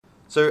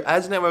So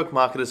as network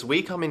marketers,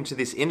 we come into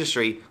this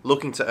industry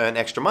looking to earn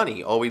extra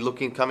money, or we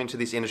come into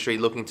this industry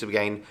looking to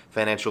gain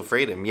financial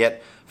freedom.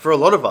 Yet for a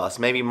lot of us,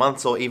 maybe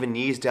months or even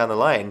years down the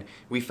line,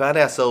 we found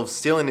ourselves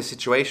still in a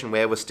situation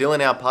where we're still in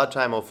our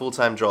part-time or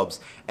full-time jobs,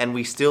 and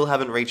we still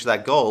haven't reached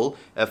that goal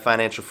of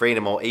financial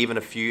freedom or even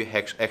a few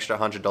extra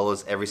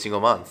 $100 every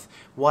single month.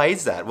 Why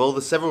is that? Well,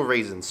 there's several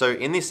reasons. So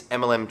in this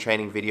MLM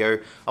training video,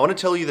 I want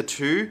to tell you the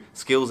 2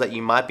 skills that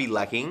you might be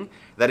lacking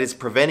that is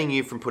preventing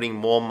you from putting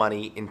more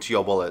money into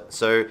your wallet.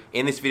 So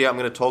in this video, I'm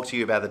going to talk to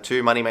you about the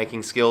 2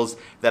 money-making skills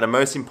that are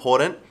most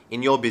important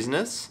in your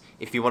business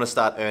if you want to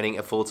start earning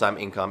a full-time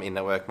income in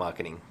network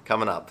marketing.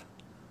 Coming up.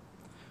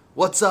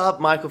 What's up?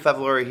 Michael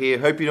Favalori here.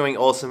 Hope you're doing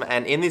awesome.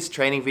 And in this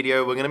training video,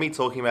 we're going to be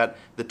talking about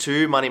the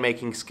 2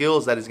 money-making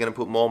skills that is going to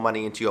put more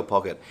money into your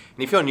pocket.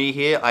 And if you're new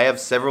here, I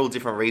have several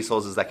different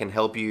resources that can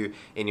help you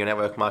in your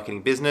network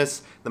marketing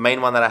business. The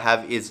main one that I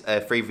have is a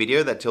free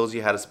video that tells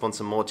you how to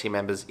sponsor more team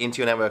members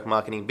into your network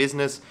marketing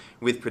business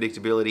with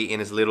predictability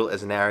in as little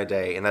as an hour a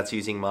day. And that's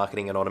using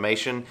marketing and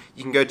automation.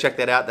 You can go check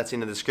that out. That's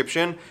in the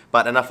description.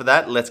 But enough of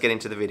that. Let's get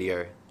into the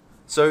video.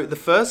 So the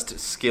first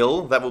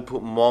skill that will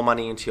put more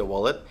money into your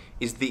wallet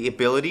is the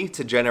ability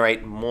to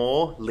generate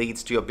more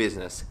leads to your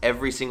business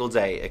every single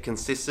day, a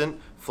consistent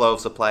flow of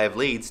supply of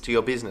leads to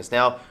your business.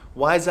 Now,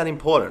 why is that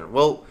important?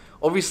 Well,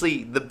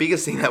 obviously, the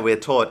biggest thing that we're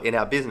taught in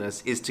our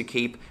business is to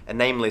keep a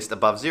name list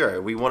above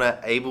 0. We're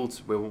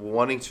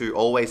wanting to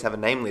always have a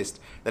name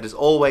list that is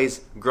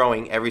always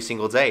growing every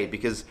single day,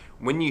 because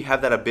when you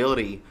have that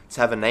ability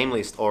to have a name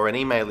list or an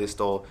email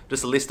list or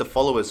just a list of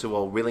followers who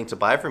are willing to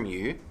buy from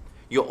you,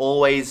 you're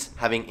always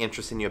having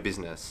interest in your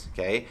business,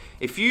 okay?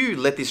 If you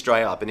let this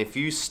dry up and if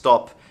you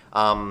stop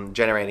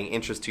generating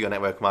interest to your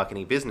network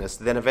marketing business,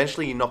 then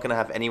eventually you're not gonna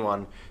have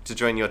anyone to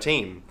join your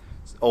team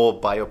or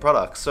buy your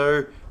product.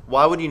 So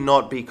why would you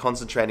not be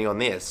concentrating on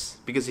this?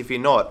 Because if you're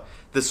not,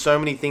 there's so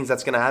many things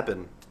that's gonna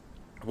happen.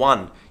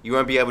 1, you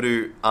won't be able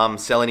to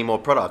sell any more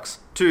products.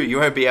 2, you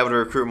won't be able to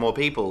recruit more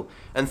people.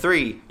 And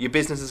 3, your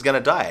business is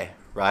gonna die,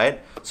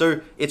 right?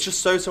 So it's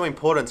just so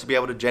important to be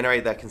able to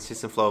generate that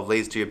consistent flow of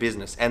leads to your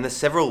business. And there's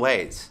several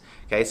ways,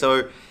 okay?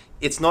 So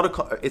it's not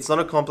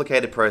a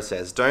complicated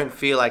process. Don't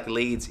feel like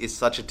leads is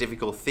such a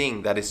difficult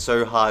thing that is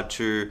so hard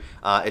to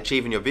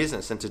achieve in your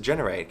business and to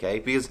generate, okay?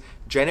 Because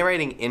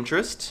generating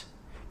interest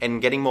and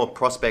getting more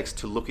prospects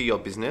to look at your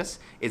business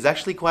is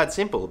actually quite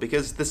simple,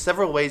 because there's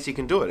several ways you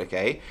can do it,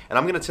 okay? And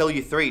I'm gonna tell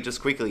you 3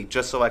 just quickly,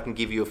 just so I can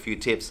give you a few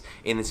tips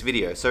in this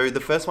video. So the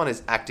first one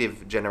is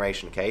active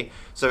generation, okay?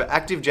 So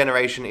active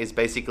generation is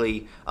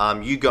basically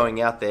you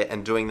going out there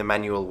and doing the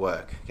manual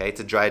work, okay?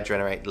 To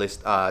generate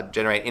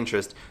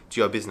interest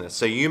to your business.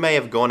 So you may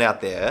have gone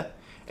out there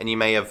and you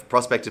may have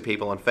prospected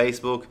people on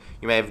Facebook,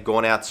 you may have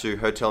gone out to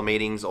hotel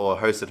meetings or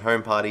hosted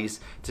home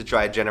parties to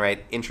try to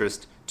generate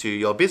interest to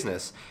your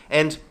business.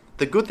 And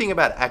the good thing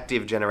about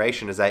active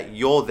generation is that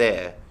you're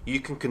there. You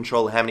can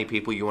control how many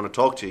people you want to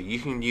talk to. You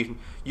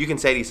can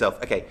say to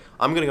yourself, okay,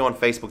 I'm going to go on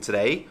Facebook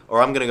today,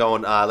 or I'm going to go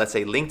on, let's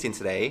say, LinkedIn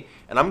today,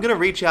 and I'm going to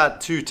reach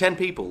out to 10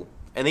 people.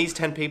 And these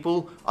 10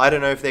 people, I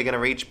don't know if they're going to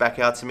reach back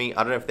out to me.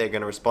 I don't know if they're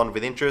going to respond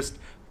with interest,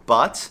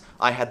 but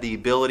I had the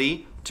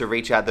ability to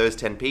reach out those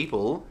 10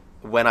 people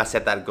when I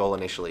set that goal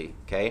initially,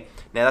 okay?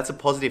 Now that's a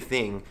positive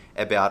thing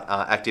about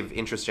active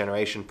interest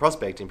generation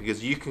prospecting,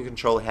 because you can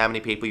control how many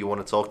people you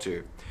want to talk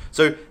to.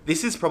 So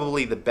this is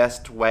probably the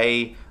best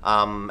way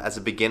as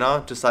a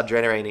beginner to start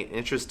generating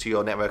interest to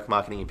your network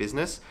marketing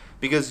business,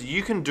 because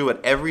you can do it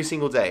every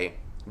single day,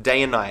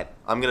 day and night.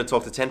 I'm gonna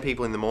talk to 10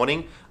 people in the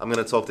morning, I'm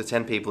gonna talk to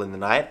 10 people in the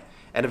night,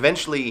 and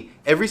eventually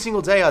every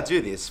single day I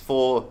do this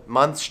for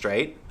months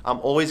straight,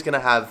 I'm always gonna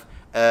have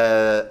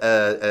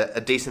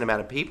a decent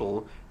amount of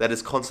people that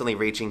is constantly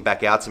reaching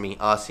back out to me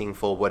asking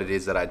for what it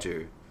is that I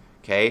do.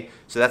 Okay,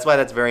 so that's why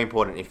that's very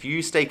important. If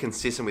you stay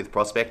consistent with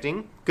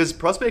prospecting, because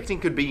prospecting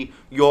could be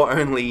your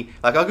only,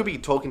 like I could be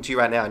talking to you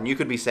right now and you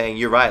could be saying,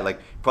 you're right, like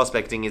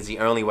prospecting is the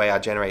only way I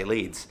generate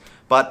leads.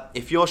 But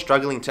if you're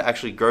struggling to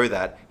actually grow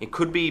that, it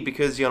could be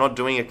because you're not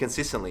doing it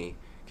consistently.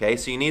 Okay,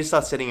 so you need to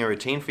start setting a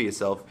routine for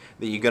yourself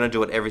that you're going to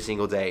do it every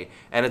single day.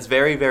 And it's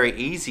very, very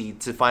easy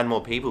to find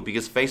more people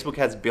because Facebook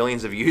has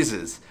billions of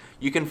users.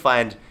 You can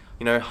find,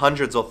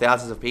 hundreds or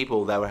thousands of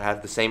people that would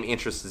have the same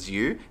interests as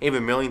you,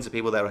 even millions of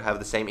people that would have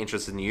the same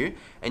interests in you,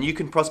 and you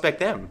can prospect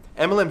them.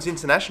 MLM's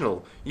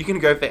international. You can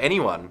go for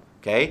anyone,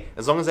 okay?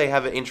 As long as they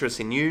have an interest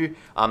in you,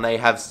 they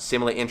have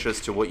similar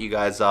interests to what you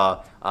guys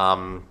are,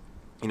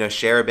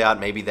 share about.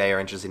 Maybe they are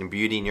interested in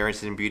beauty and you're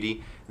interested in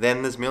beauty.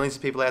 Then there's millions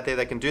of people out there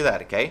that can do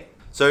that, okay?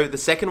 So the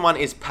second one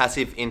is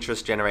passive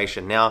interest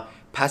generation. Now,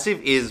 passive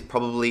is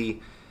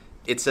probably,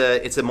 it's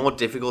a more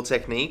difficult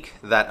technique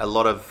that a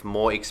lot of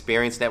more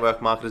experienced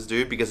network marketers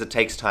do because it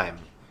takes time,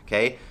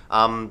 okay?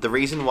 The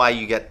reason why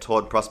you get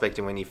taught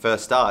prospecting when you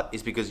first start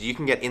is because you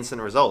can get instant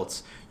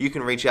results. You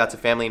can reach out to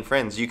family and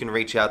friends. You can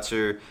reach out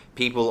to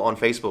people on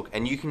Facebook,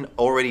 and you can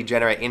already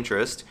generate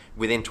interest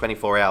within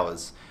 24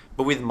 hours.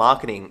 But with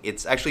marketing,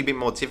 it's actually a bit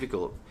more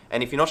difficult.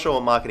 And if you're not sure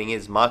what marketing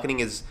is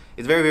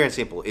very, very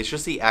simple. It's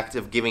just the act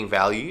of giving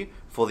value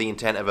for the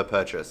intent of a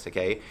purchase,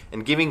 okay?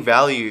 And giving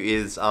value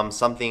is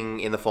something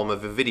in the form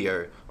of a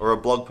video or a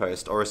blog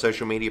post or a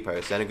social media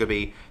post, and it could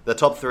be the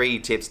top 3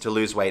 tips to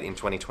lose weight in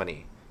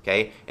 2020.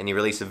 Okay, and you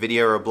release a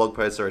video or a blog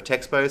post or a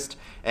text post,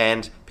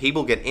 and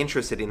people get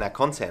interested in that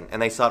content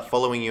and they start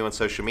following you on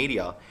social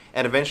media.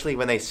 And eventually,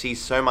 when they see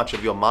so much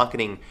of your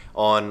marketing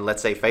on,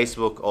 let's say,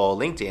 Facebook or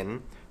LinkedIn,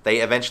 they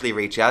eventually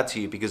reach out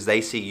to you because they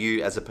see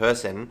you as a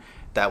person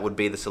that would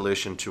be the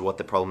solution to what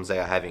the problems they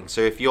are having. So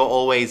if you're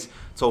always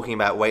talking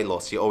about weight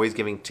loss, you're always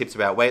giving tips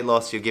about weight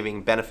loss, you're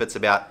giving benefits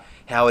about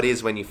how it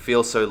is when you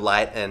feel so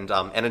light and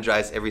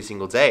energized every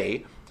single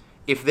day,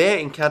 if they're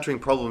encountering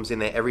problems in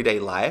their everyday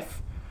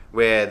life,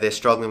 where they're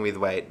struggling with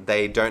weight,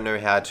 they don't know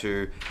how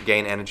to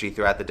gain energy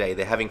throughout the day,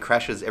 they're having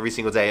crashes every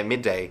single day at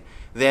midday,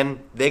 then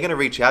they're going to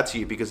reach out to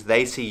you because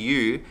they see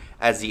you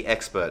as the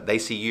expert. They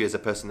see you as a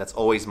person that's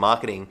always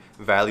marketing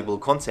valuable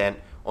content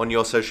on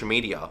your social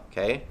media,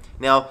 okay?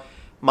 Now,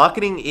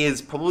 marketing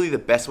is probably the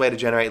best way to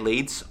generate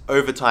leads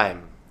over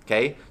time,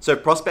 okay? So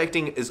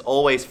prospecting is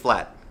always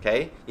flat,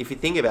 okay? If you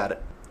think about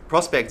it,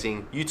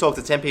 prospecting, you talk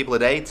to 10 people a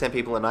day, 10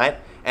 people a night,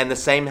 and the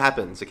same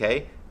happens,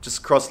 okay?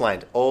 Just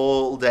cross-lined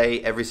all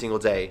day, every single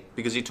day,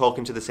 because you're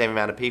talking to the same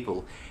amount of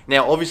people.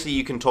 Now, obviously,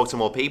 you can talk to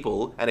more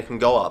people and it can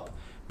go up,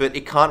 but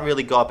it can't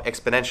really go up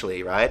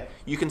exponentially, right?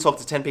 You can talk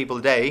to 10 people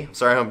a day,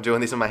 sorry, I'm doing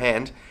this in my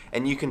hand,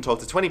 and you can talk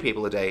to 20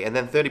 people a day, and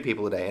then 30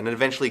 people a day, and it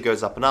eventually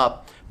goes up and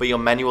up, but your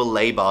manual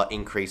labor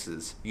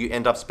increases. You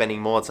end up spending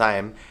more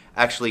time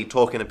actually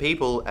talking to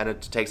people, and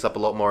it takes up a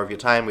lot more of your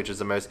time, which is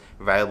the most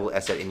valuable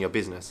asset in your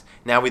business.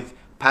 Now, with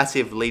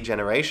passive lead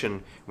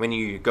generation, when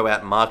you go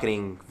out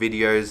marketing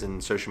videos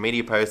and social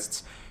media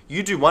posts,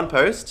 you do one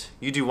post,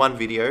 you do one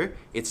video,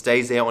 it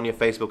stays there on your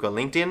Facebook or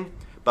LinkedIn,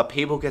 but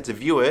people get to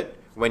view it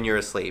when you're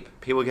asleep.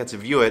 People get to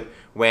view it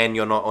when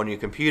you're not on your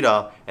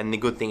computer, and the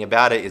good thing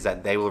about it is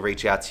that they will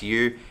reach out to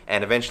you,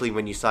 and eventually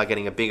when you start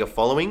getting a bigger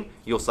following,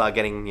 you'll start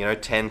getting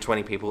 10,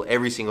 20 people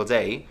every single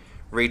day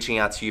reaching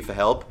out to you for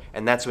help,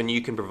 and that's when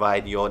you can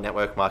provide your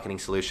network marketing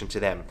solution to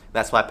them.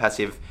 That's why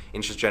passive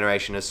interest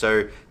generation is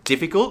so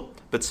difficult,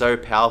 but so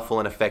powerful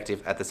and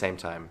effective at the same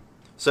time.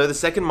 So the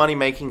second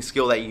money-making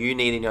skill that you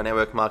need in your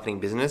network marketing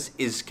business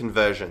is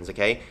conversions,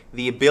 okay?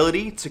 The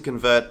ability to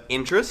convert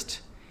interest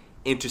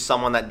into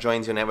someone that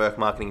joins your network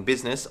marketing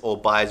business or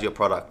buys your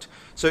product.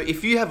 So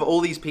if you have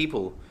all these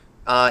people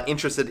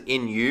interested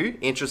in you,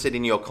 interested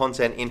in your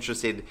content,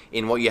 interested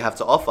in what you have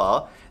to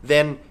offer,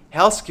 then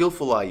how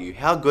skillful are you?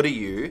 How good are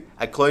you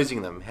at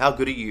closing them? How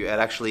good are you at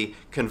actually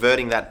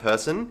converting that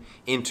person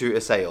into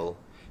a sale?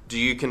 Do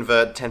you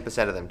convert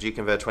 10% of them? Do you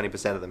convert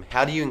 20% of them?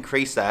 How do you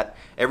increase that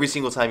every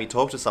single time you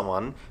talk to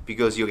someone,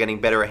 because you're getting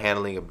better at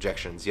handling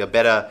objections? You're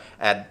better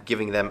at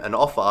giving them an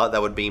offer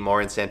that would be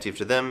more incentive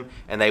to them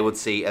and they would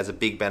see as a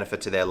big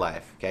benefit to their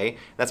life, okay?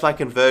 That's why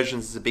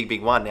conversions is a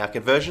big one. Now,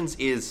 conversions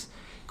is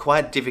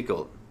quite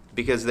difficult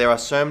because there are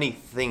so many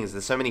things,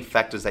 there's so many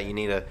factors that you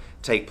need to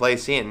take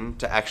place in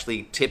to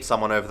actually tip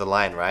someone over the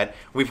line, right?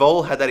 We've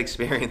all had that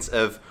experience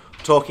of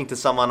talking to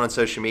someone on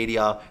social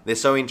media, they're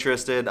so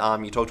interested,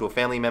 you talk to a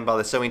family member,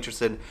 they're so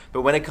interested,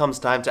 but when it comes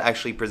time to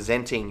actually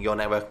presenting your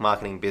network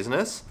marketing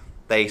business,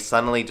 they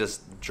suddenly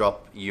just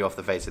drop you off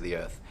the face of the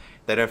earth.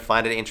 They don't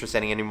find it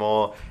interesting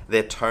anymore,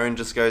 their tone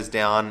just goes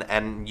down,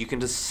 and you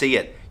can just see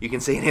it. You can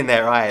see it in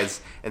their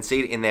eyes and see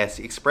it in their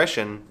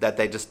expression that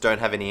they just don't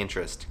have any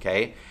interest,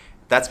 okay?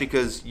 That's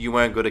because you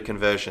weren't good at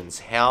conversions.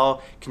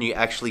 How can you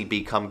actually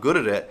become good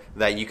at it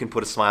that you can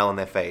put a smile on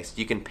their face?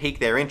 You can pique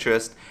their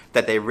interest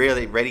that they're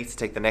really ready to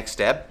take the next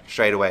step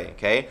straight away,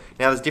 okay?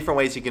 Now, there's different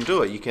ways you can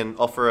do it. You can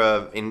offer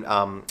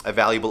a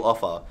valuable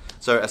offer.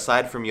 So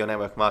aside from your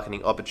network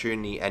marketing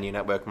opportunity and your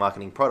network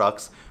marketing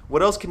products,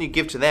 what else can you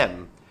give to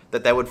them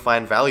that they would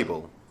find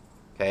valuable?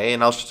 Okay,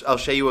 and I'll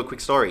show you a quick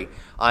story.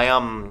 I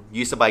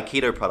used to buy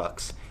keto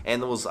products,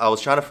 and I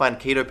was trying to find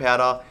keto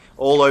powder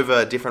all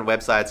over different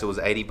websites. It was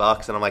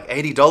 $80, and I'm like,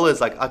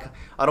 $80? Like,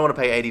 I don't want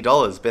to pay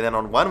 $80. But then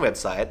on one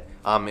website,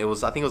 I think it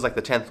was like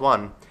the 10th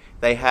one,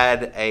 they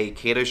had a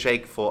keto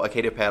shake for a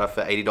keto powder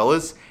for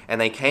 $80,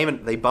 and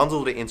they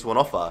bundled it into an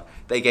offer.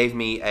 They gave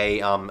me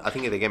I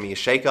think they gave me a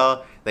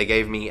shaker, they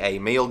gave me a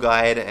meal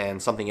guide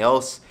and something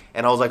else,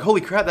 and I was like,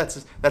 holy crap,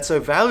 that's so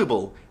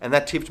valuable, and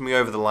that tipped me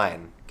over the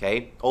line.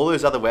 Okay, all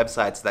those other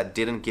websites that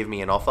didn't give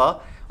me an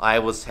offer, I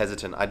was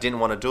hesitant. I didn't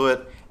want to do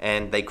it,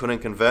 and they couldn't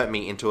convert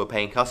me into a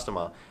paying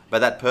customer. But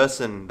that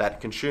person,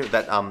 that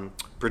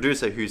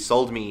producer who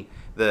sold me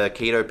the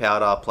keto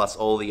powder plus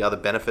all the other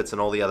benefits and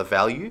all the other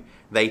value,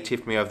 they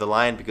tipped me over the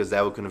line because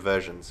they were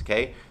conversions,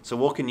 okay? So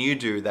what can you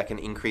do that can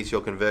increase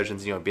your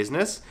conversions in your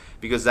business?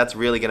 Because that's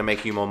really going to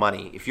make you more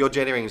money. If you're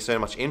generating so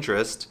much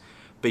interest,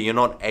 but you're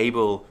not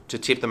able to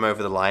tip them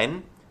over the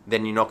line,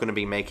 then you're not going to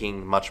be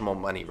making much more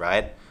money,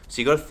 right?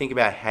 So you got to think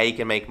about how you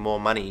can make more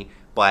money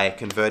by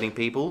converting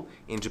people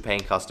into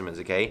paying customers,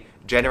 okay?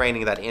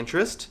 Generating that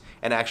interest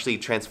and actually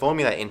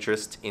transforming that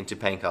interest into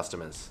paying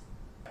customers.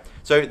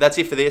 So that's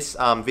it for this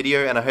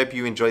video, and I hope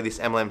you enjoyed this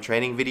MLM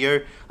training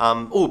video.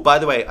 Oh, by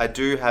the way, I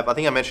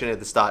think I mentioned it at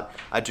the start,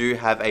 I do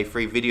have a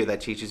free video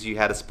that teaches you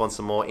how to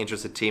sponsor more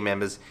interested team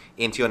members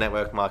into your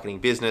network marketing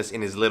business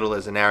in as little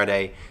as an hour a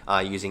day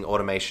using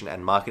automation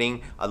and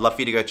marketing. I'd love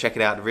for you to go check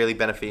it out, really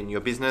benefit in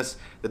your business.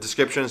 The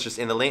description is just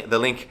in the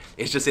link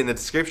is just in the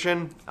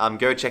description.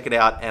 Go check it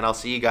out, and I'll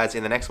see you guys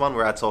in the next one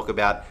where I talk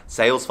about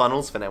sales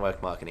funnels for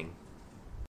network marketing.